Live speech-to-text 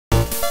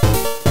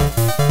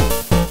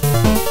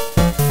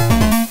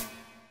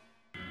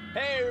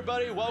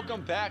everybody,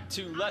 welcome back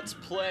to Let's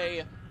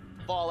Play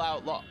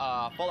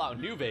Fallout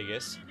New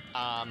Vegas.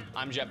 I'm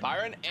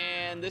Byron,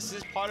 and this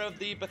is part of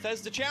the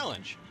Bethesda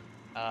Challenge.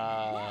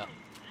 Why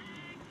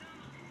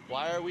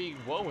are we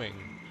woeing?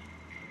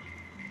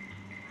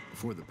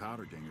 Before the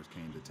Powder Gangers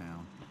came to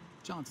town,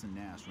 Johnson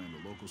Nash ran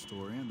the local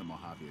store and the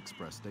Mojave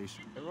Express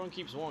station. Everyone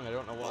keeps woeing, I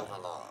don't know why. Move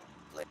along.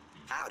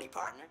 Howdy,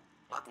 partner.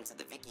 Welcome to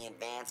the Vicky and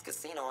Vance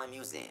Casino and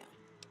Museum.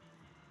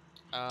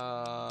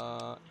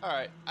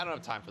 Alright, I don't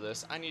have time for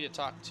this. I need to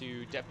talk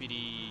to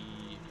Deputy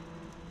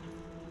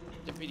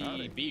Beagle.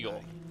 Howdy.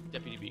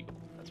 Deputy Beagle,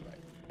 that's right.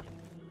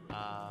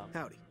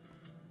 Howdy.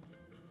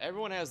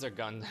 Everyone has their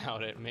guns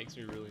out, it makes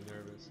me really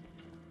nervous.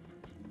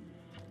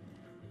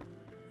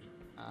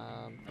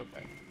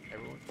 Okay,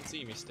 everyone can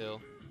see me still.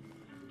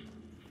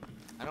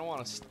 I don't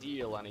want to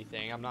steal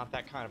anything, I'm not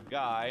that kind of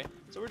guy,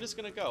 so we're just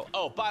gonna go.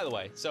 Oh, by the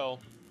way, so,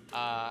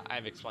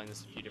 I've explained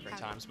this a few different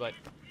times, but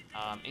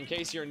in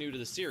case you're new to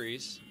the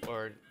series,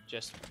 or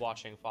just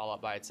watching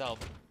Fallout by itself,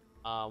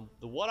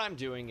 what I'm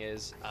doing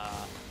is,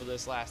 for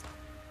this last...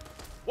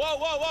 Whoa,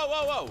 whoa, whoa,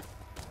 whoa,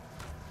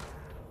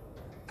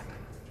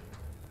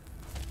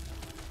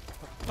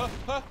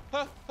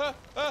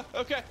 whoa!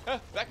 Okay,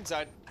 back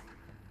inside.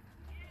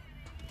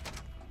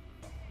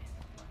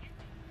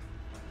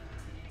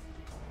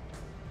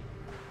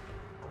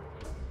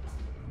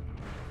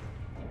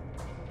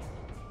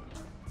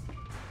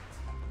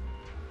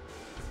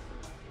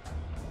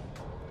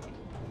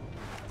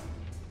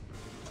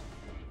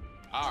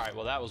 Alright,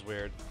 well that was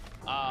weird.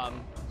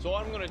 So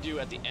what I'm gonna do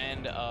at the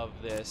end of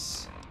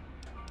this...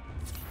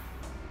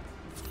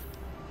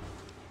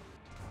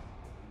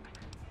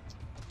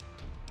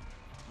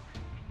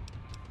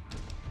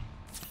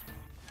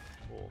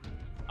 Cool.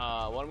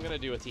 What I'm gonna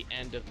do at the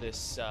end of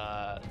this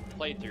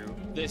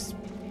playthrough, this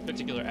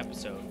particular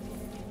episode,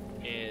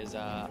 is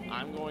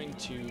I'm going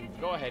to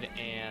go ahead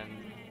and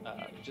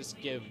just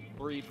give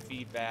brief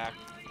feedback,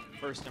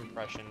 first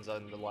impressions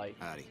on the light.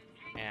 Howdy.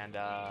 And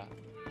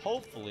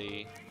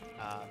hopefully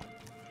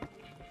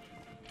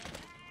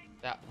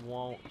that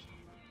won't...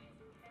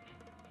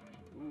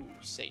 Ooh,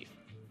 safe.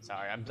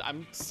 Sorry, I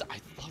love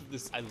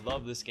this. I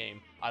love this game.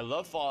 I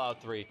love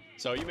Fallout 3.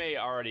 So you may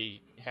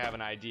already have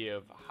an idea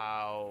of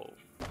how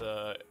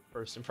the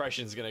first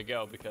impression is gonna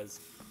go,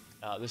 because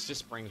this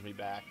just brings me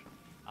back.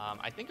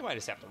 I think I might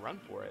just have to run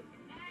for it,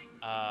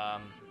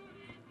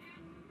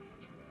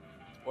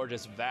 or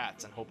just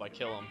VATS and hope I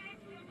kill him.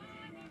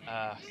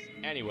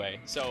 Anyway,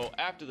 so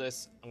after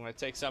this, I'm gonna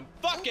take some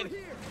fucking...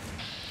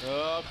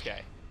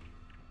 Okay.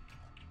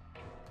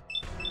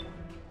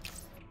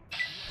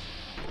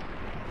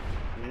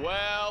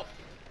 Well,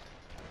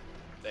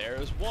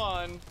 there's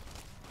one.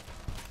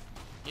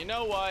 You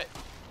know what?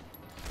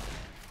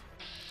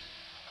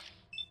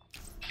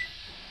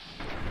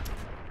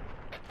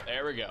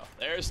 There we go.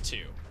 There's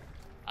two.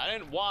 I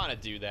didn't want to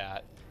do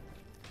that,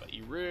 but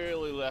you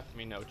really left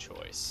me no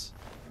choice.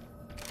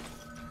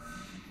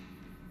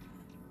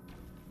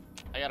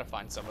 I gotta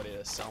find somebody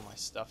to sell my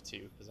stuff to,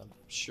 because I'm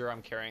sure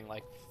I'm carrying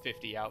like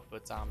 50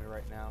 outfits on me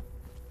right now.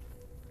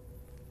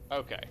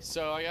 Okay,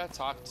 so I gotta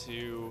talk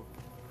to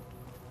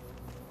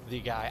the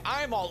guy.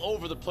 I'm all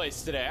over the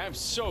place today. I'm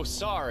so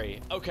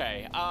sorry.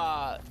 Okay,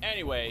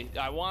 anyway,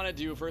 I want to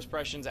do first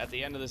impressions at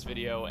the end of this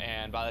video,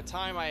 and by the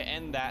time I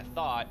end that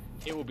thought,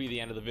 it will be the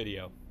end of the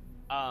video.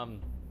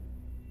 And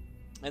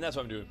that's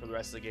what I'm doing for the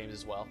rest of the games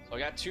as well. So I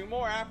got two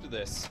more after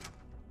this.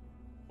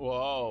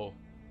 Whoa.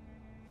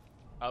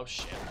 Oh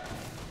shit.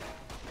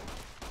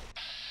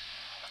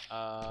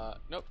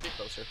 Nope, get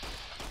closer.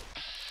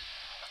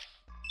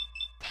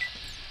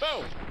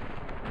 Boom!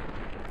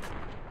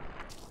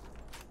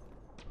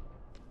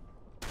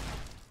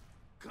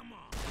 Come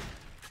on.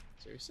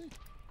 Seriously?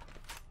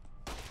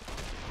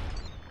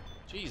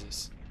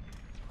 Jesus.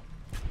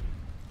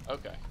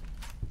 Okay.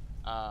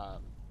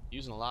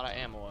 Using a lot of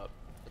ammo up,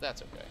 but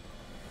that's okay.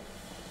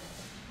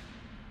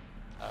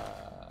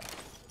 Take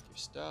your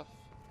stuff.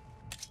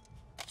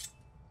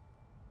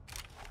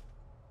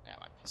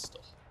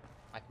 Pistol.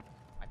 My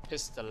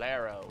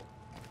pistolero.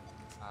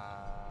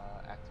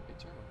 Activate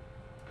turbo.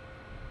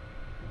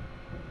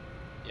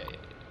 Yeah.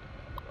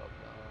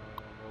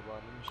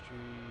 Robot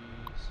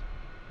Industries.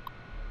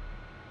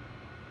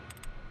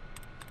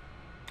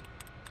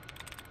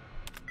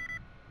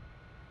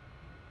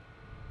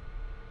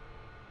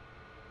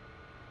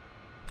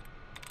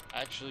 I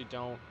actually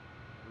don't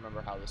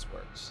remember how this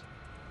works.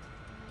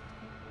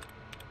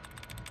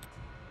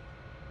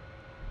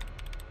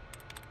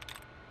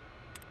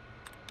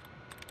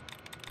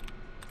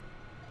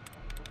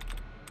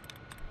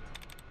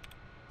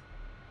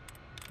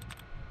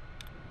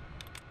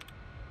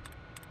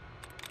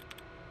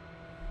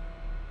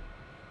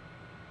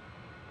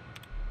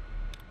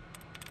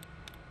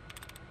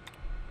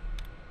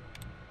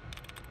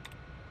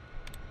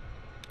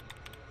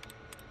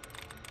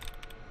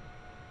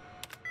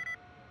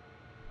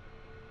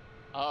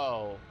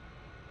 Oh,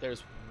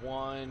 there's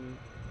one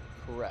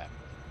correct.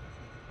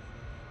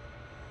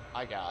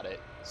 I got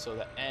it. So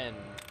the N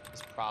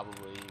is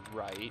probably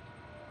right.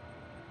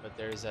 but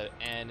there's an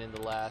N in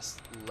the last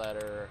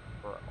letter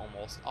for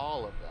almost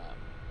all of them.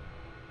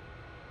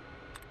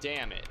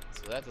 Damn it.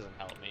 So that doesn't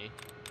help me.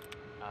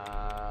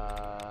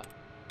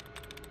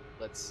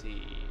 Let's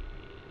see.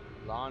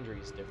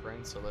 Laundry's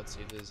different, so let's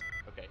see this.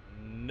 Okay,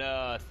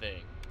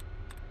 nothing.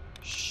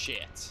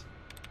 Shit.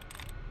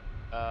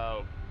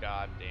 Oh,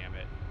 god damn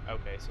it.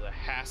 Okay, so there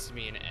has to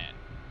be an N.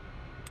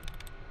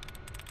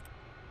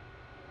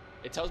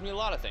 It tells me a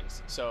lot of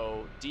things.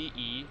 So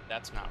DE,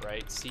 that's not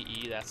right.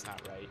 CE, that's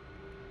not right.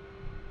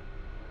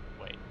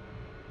 Wait.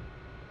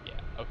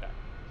 Yeah, okay.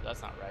 So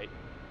that's not right.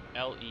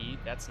 LE,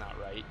 that's not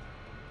right.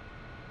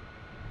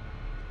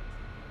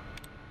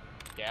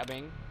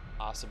 Gabbing,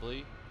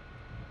 possibly.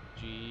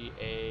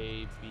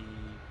 GABBING,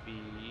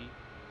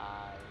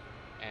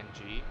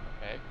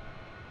 okay.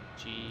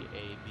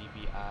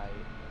 GABBIING,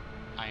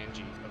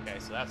 okay,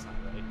 so that's not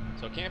right.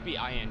 So it can't be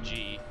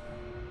ING.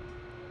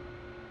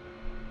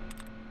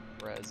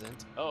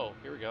 Present. Oh,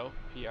 here we go.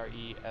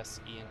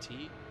 PRESENT.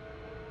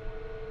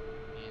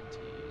 ENT.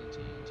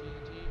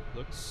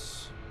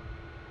 Looks.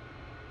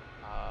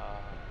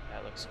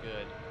 That looks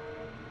good.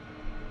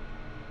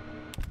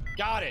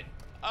 Got it.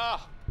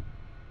 Ah.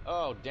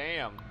 Oh,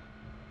 damn.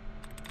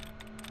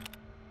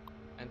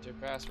 Enter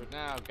password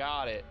now.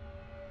 Got it.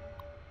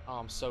 Oh,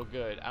 I'm so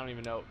good. I don't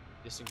even know.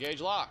 Disengage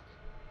lock.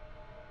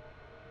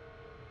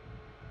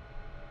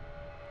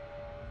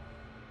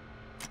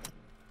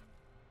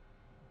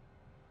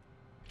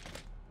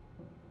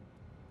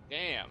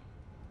 Damn.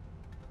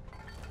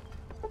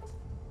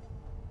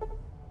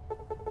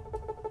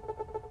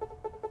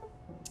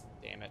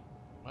 Damn it.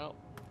 Well.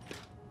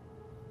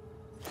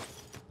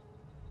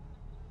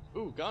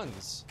 Ooh,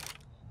 guns.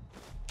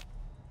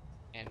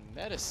 And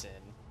medicine.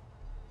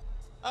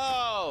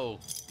 Oh,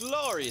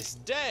 glorious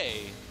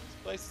day. This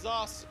place is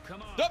awesome.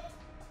 Come on. Yup.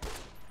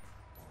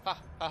 Ha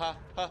ha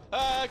ha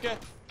ha. Okay.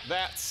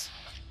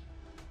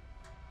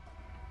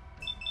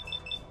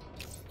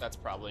 That's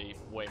probably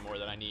way more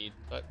than I need,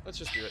 but let's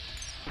just do it.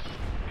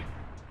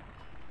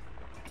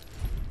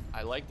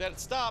 I like that it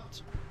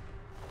stopped.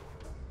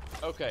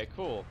 Okay,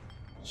 cool.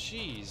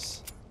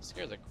 Jeez,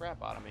 scared the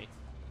crap out of me.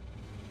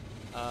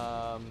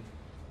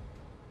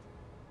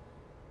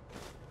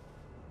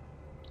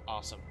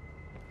 Awesome.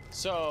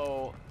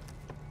 So,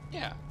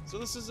 yeah. So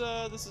this is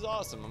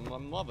awesome.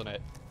 I'm loving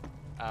it.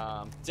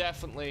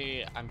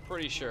 Definitely, I'm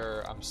pretty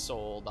sure I'm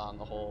sold on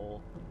the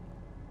whole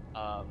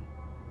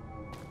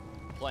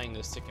playing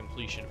this to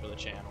completion for the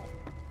channel.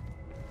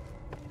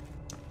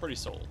 Pretty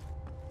sold.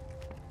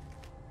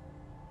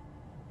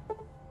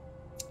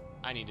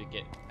 I need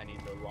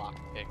the lock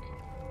pick.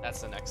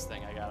 That's the next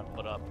thing I gotta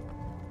put up.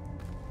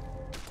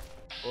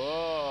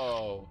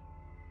 Whoa.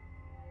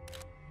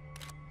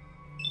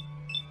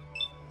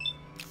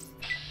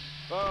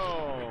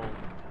 Boom.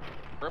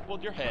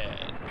 Crippled your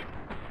head.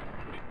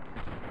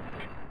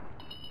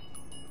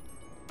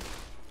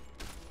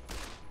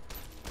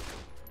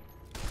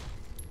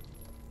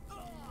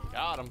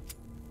 Got him.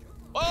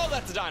 Oh,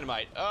 that's a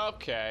dynamite.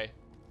 Okay.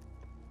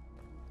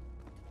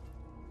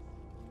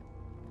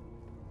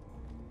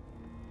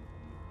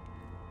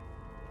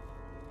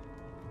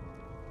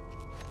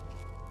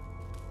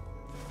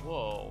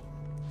 Whoa.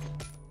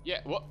 Yeah,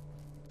 what?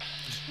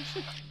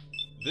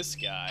 This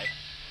guy.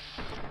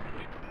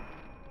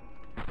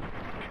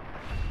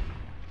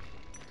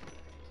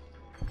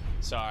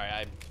 Sorry,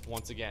 I'm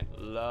once again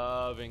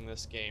loving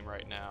this game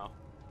right now.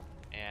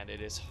 And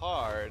it is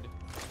hard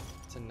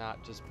to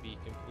not just be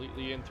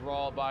completely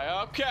enthralled by,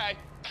 okay.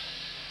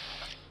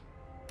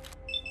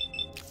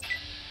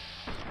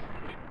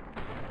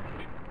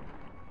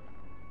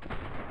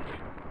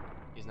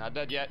 He's not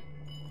dead yet.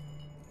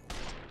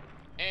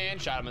 And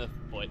shot him in the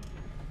foot.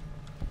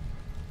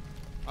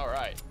 All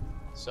right,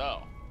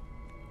 so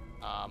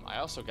I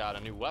also got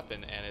a new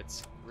weapon and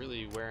it's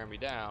really wearing me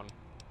down.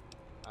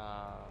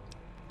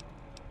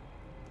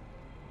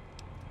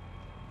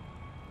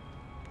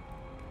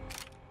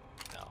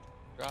 No,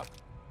 drop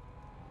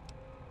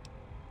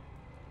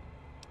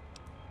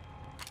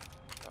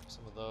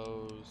some of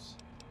those.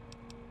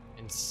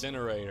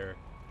 Incinerator.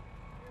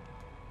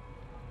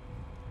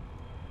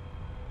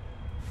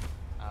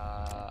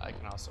 I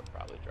can also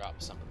probably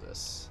drop some of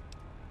this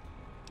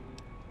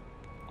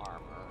armor.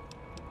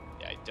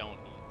 Yeah, I don't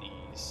need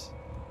these.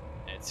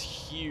 And it's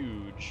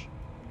huge.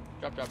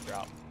 Drop, drop,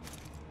 drop.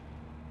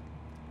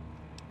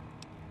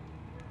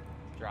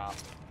 Drop.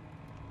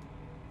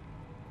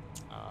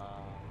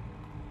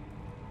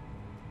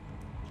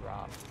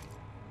 Drop.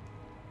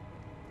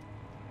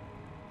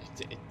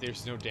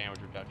 There's no damage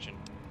reduction.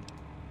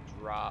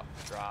 Drop,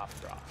 drop,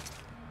 drop.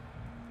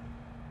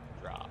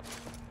 Drop,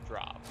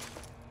 drop,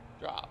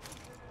 drop.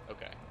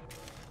 Okay.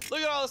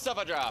 Look at all the stuff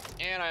I dropped.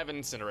 And I have an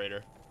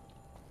incinerator.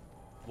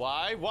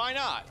 Why? Why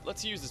not?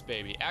 Let's use this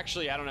baby.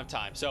 Actually, I don't have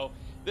time. So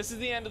this is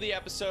the end of the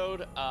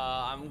episode.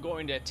 I'm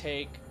going to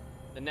take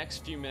the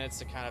next few minutes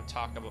to kind of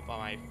talk about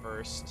my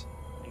first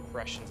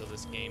impressions of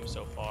this game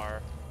so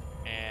far.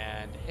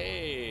 And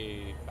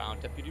hey,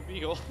 found Deputy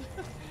Beagle.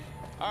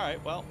 All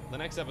right, well, the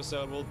next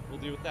episode we'll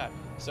deal with that.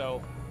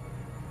 So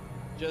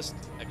Just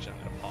actually, I'm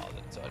gonna pause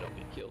it so I don't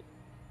get killed.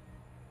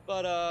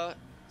 But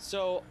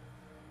so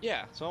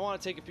yeah, so I want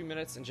to take a few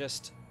minutes and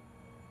just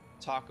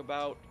talk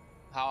about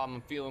how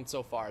I'm feeling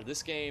so far.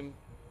 This game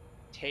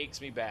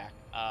takes me back.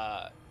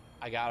 I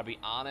gotta be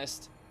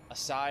honest.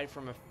 Aside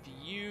from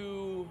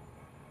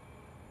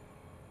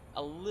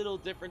a little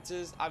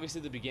differences,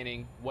 obviously the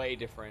beginning way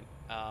different,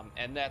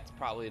 and that's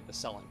probably the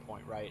selling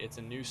point, right? It's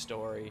a new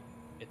story,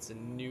 it's a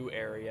new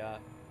area,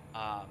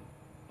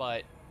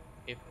 but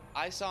if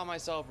I saw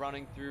myself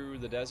running through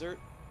the desert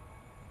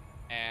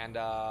and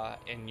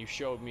you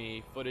showed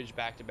me footage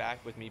back to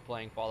back with me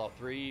playing Fallout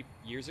 3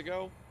 years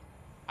ago,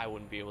 I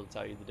wouldn't be able to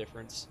tell you the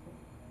difference,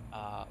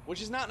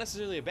 which is not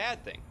necessarily a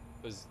bad thing,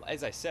 because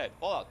as I said,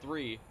 Fallout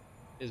 3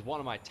 is one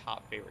of my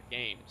top favorite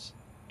games,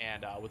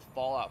 and with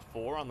Fallout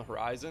 4 on the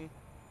horizon,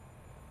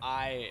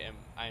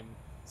 I'm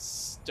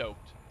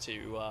stoked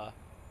to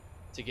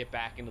get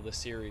back into the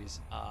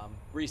series.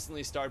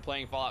 Recently started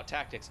playing Fallout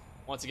Tactics.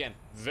 Once again,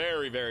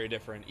 very, very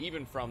different,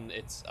 even from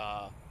its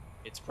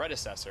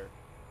predecessor,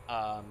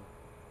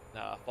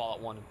 Fallout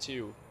 1 and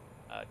 2.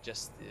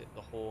 Just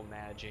the whole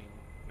managing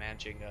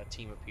a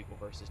team of people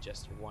versus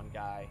just your one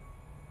guy,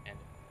 and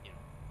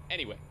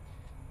anyway.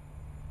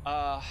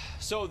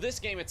 So this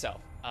game itself,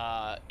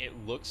 it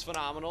looks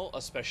phenomenal,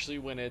 especially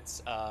when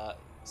it's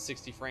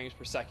 60 frames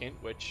per second,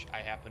 which I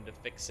happen to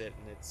fix it,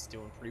 and it's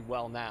doing pretty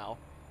well now.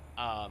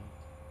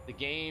 The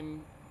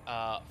game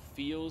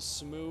feels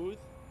smooth.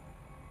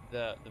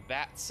 The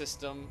VAT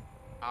system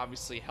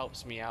obviously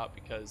helps me out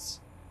because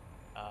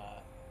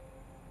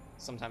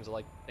sometimes I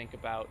like to think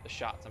about the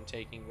shots I'm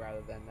taking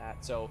rather than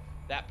that. So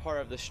that part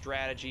of the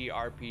strategy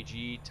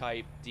RPG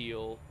type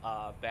deal,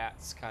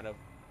 VATS kind of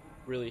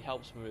really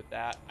helps me with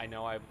that. I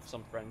know I have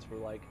some friends who are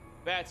like,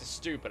 VATS is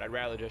stupid, I'd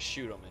rather just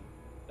shoot them, and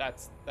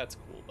that's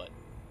cool, but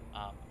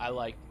I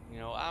like,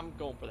 I'm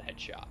going for the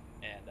headshot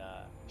and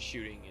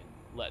shooting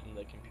and letting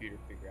the computer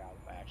figure out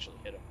if I actually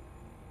hit them.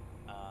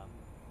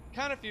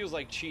 Kind of feels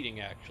like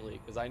cheating, actually,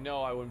 because I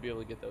know I wouldn't be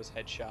able to get those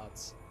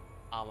headshots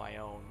on my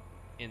own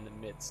in the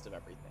midst of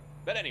everything.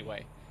 But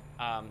anyway,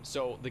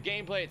 so the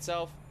gameplay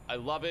itself, I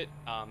love it.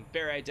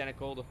 Very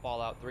identical to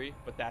Fallout 3,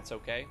 but that's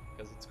okay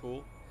because it's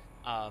cool.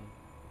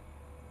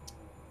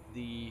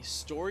 The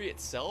story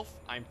itself,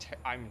 I'm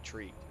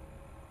intrigued.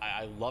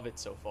 I love it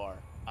so far.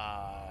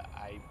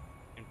 I,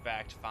 in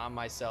fact, found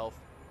myself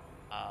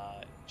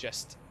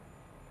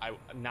I'm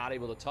not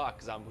able to talk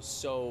because I was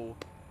so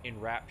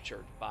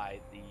enraptured by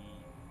the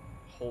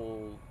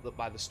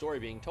story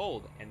being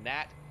told, and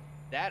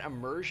that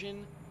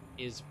immersion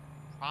is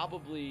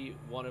probably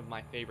one of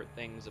my favorite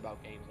things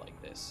about games like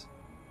this.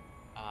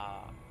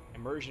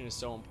 Immersion is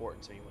so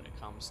important to me when it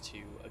comes to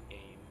a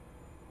game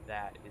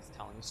that is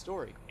telling a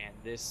story, and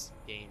this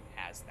game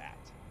has that.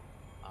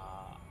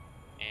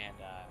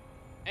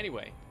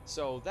 Anyway,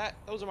 so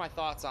those are my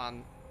thoughts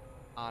on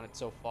it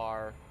so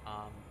far.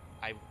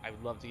 I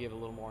would love to give a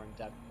little more in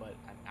depth, but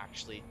I'm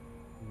actually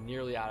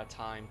nearly out of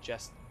time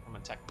just from a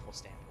technical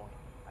standpoint.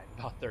 I have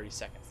about 30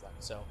 seconds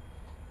left. So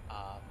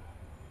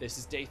this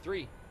is day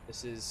 3.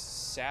 This is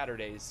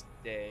Saturday's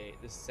day.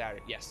 This is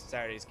Saturday. Yes,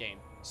 Saturday's game.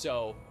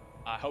 So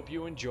I hope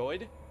you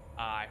enjoyed.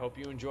 I hope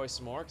you enjoy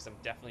some more, because I'm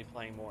definitely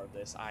playing more of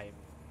this. I'm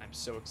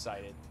so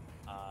excited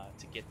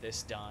to get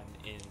this done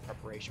in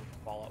preparation for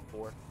Fallout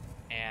 4.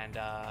 And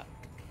I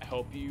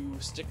hope you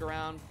stick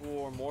around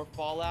for more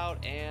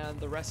Fallout and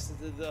the rest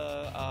of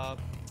the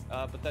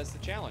Bethesda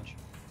challenge.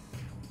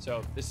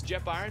 So this is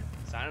Byron,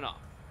 signing off.